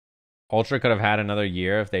Ultra could have had another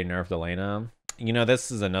year if they nerfed Elena. You know,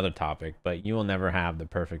 this is another topic, but you will never have the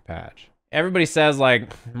perfect patch. Everybody says, like,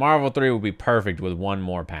 Marvel 3 would be perfect with one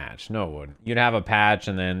more patch. No, it wouldn't. You'd have a patch,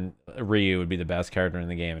 and then Ryu would be the best character in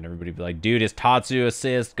the game, and everybody would be like, dude, his Tatsu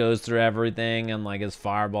assist goes through everything, and, like, his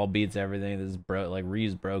fireball beats everything. This is like,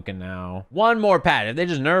 Ryu's broken now. One more patch. If they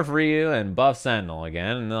just nerf Ryu and buff Sentinel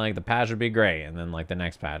again, and then, like, the patch would be great. And then, like, the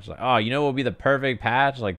next patch, like, oh, you know what would be the perfect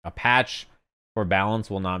patch? Like, a patch for balance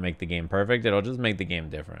will not make the game perfect. It'll just make the game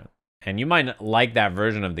different. And you might like that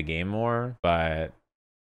version of the game more, but,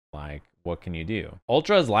 like, what can you do?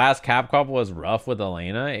 Ultra's last Capcom was rough with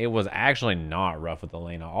Elena. It was actually not rough with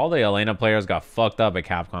Elena. All the Elena players got fucked up at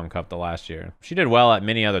Capcom Cup the last year. She did well at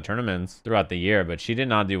many other tournaments throughout the year, but she did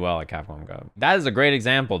not do well at Capcom Cup. That is a great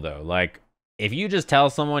example though. Like, if you just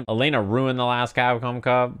tell someone Elena ruined the last Capcom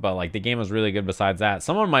Cup, but like the game was really good besides that,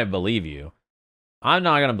 someone might believe you. I'm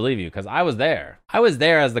not gonna believe you because I was there. I was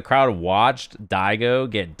there as the crowd watched Daigo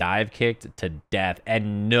get dive kicked to death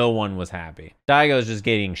and no one was happy. Daigo's just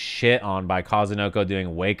getting shit on by Kazunoko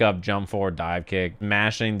doing wake up, jump forward, dive kick,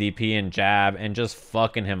 mashing DP and jab and just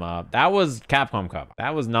fucking him up. That was Capcom Cup.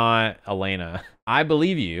 That was not Elena. I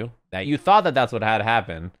believe you that you thought that that's what had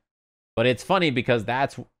happened. But it's funny because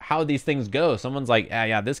that's how these things go. Someone's like,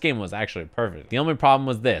 yeah, this game was actually perfect. The only problem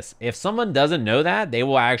was this. If someone doesn't know that, they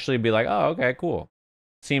will actually be like, oh, okay, cool.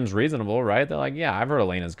 Seems reasonable, right? They're like, yeah, I've heard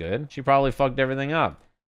Elena's good. She probably fucked everything up.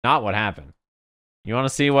 Not what happened. You want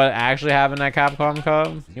to see what actually happened at Capcom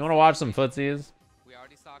Cup? You want to watch some footsies?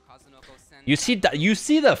 You see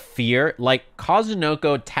the fear? Like,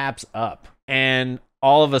 Kazunoko taps up and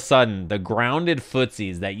all of a sudden, the grounded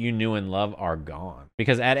footsies that you knew and love are gone.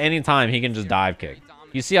 Because at any time, he can just dive kick.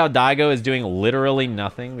 You see how Daigo is doing literally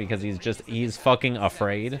nothing because he's fucking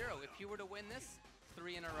afraid?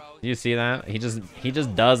 Do you see that? He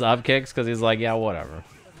just does up kicks because he's like, yeah, whatever.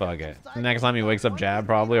 Fuck it. Next time he wakes up jab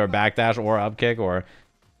probably, or backdash, or up kick, or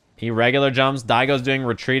he regular jumps. Daigo's doing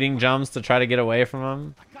retreating jumps to try to get away from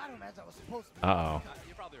him. Uh-oh.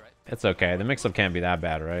 It's okay. The mix-up can't be that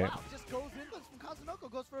bad, right?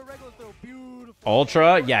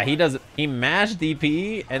 Ultra, yeah, he mashed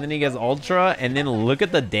DP and then he gets ultra and then look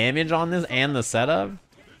at the damage on this and the setup.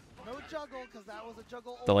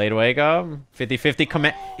 Delayed wake up, 50-50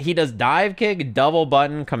 command. He does dive kick, double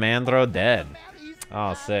button, command throw, dead.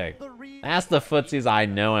 Oh, sick. That's the footsies I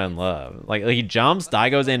know and love. Like he jumps,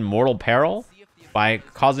 Daigo's in mortal peril by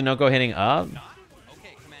Kazunoko hitting up.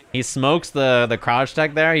 He smokes the crouch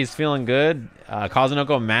tech there. He's feeling good.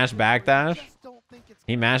 Kazunoko mash backdash.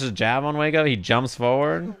 He mashes jab on wake up. He jumps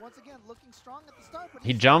forward.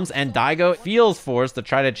 He jumps and Daigo feels forced to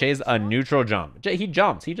try to chase a neutral jump. He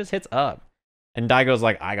jumps. He just hits up. And Daigo's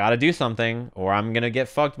like, I gotta do something or I'm gonna get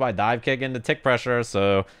fucked by dive kick into tick pressure.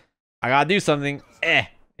 So I gotta do something.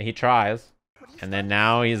 He tries. And then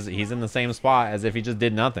now he's in the same spot as if he just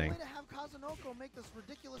did nothing.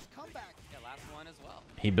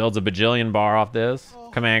 He builds a bajillion bar off this.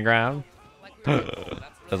 Command grab.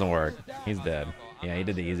 Doesn't work. He's dead. Yeah, he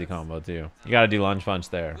did the easy combo too. You gotta do lunge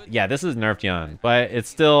punch there. Yeah, this is nerfed Yun, but it's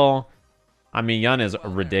still... I mean, Yun is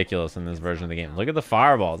ridiculous in this version of the game. Look at the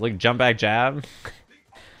fireballs. Look, jump back jab.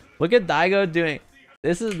 Look at Daigo doing...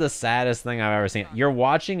 This is the saddest thing I've ever seen. You're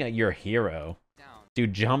watching your hero do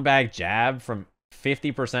jump back jab from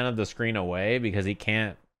 50% of the screen away because he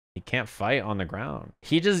can't fight on the ground.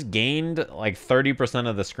 He just gained like 30%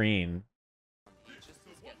 of the screen.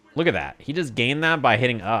 Look at that. He just gained that by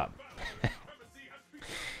hitting up.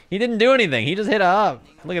 He didn't do anything. He just hit up.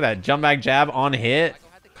 Look at that. Jump back jab on hit.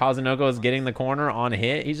 Kazunoko is getting the corner on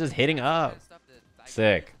hit. He's just hitting up.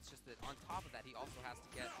 Sick.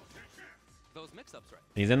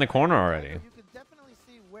 He's in the corner already.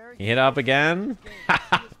 He hit up again.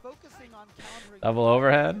 Double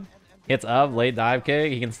overhead. Hits up, late dive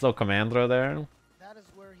kick. He can still command throw there.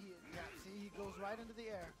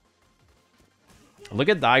 Look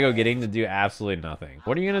at Daigo getting to do absolutely nothing.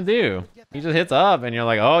 What are you going to do? He just hits up and you're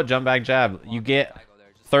like, oh, jump back jab. You get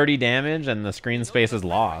 30 damage and the screen space is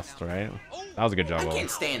lost, right? That was a good juggle. I can't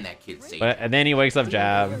stand that kid. And then he wakes up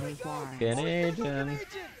jab. Ganagin.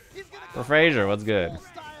 For Frazier, what's good?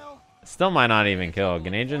 Still might not even kill.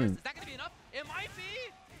 Ganagin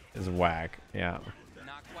is whack. Yeah.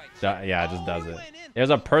 Yeah, it just does it. There's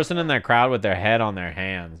a person in that crowd with their head on their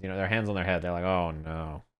hands. You know, their hands on their head. They're like, oh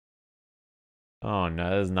no. Oh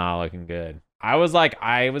no, this is not looking good. I was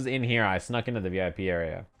in here. I snuck into the VIP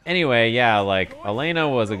area. Anyway, yeah, like, Elena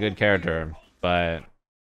was a good character, but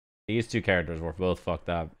These two characters were both fucked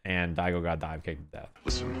up, and Daigo got dive kicked to death.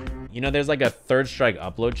 Listen. You know, there's like a Third Strike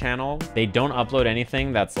upload channel. They don't upload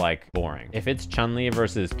anything that's like boring. If it's Chun-Li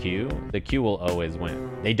versus Q, the Q will always win.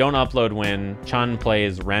 They don't upload when Chun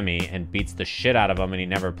plays Remy and beats the shit out of him and he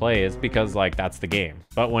never plays, because like that's the game.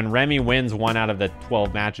 But when Remy wins 1 out of the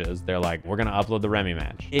 12 matches, they're like, we're gonna upload the Remy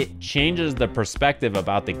match. It changes the perspective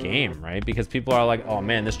about the game, right? Because people are like, oh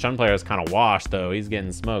man, this Chun player is kind of washed though. He's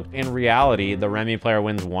getting smoked. In reality, the Remy player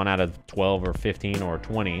wins 1 out of 12 or 15 or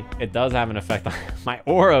 20. It does have an effect on my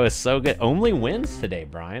Oro is so good. Only wins today,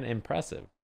 Brian. Impressive.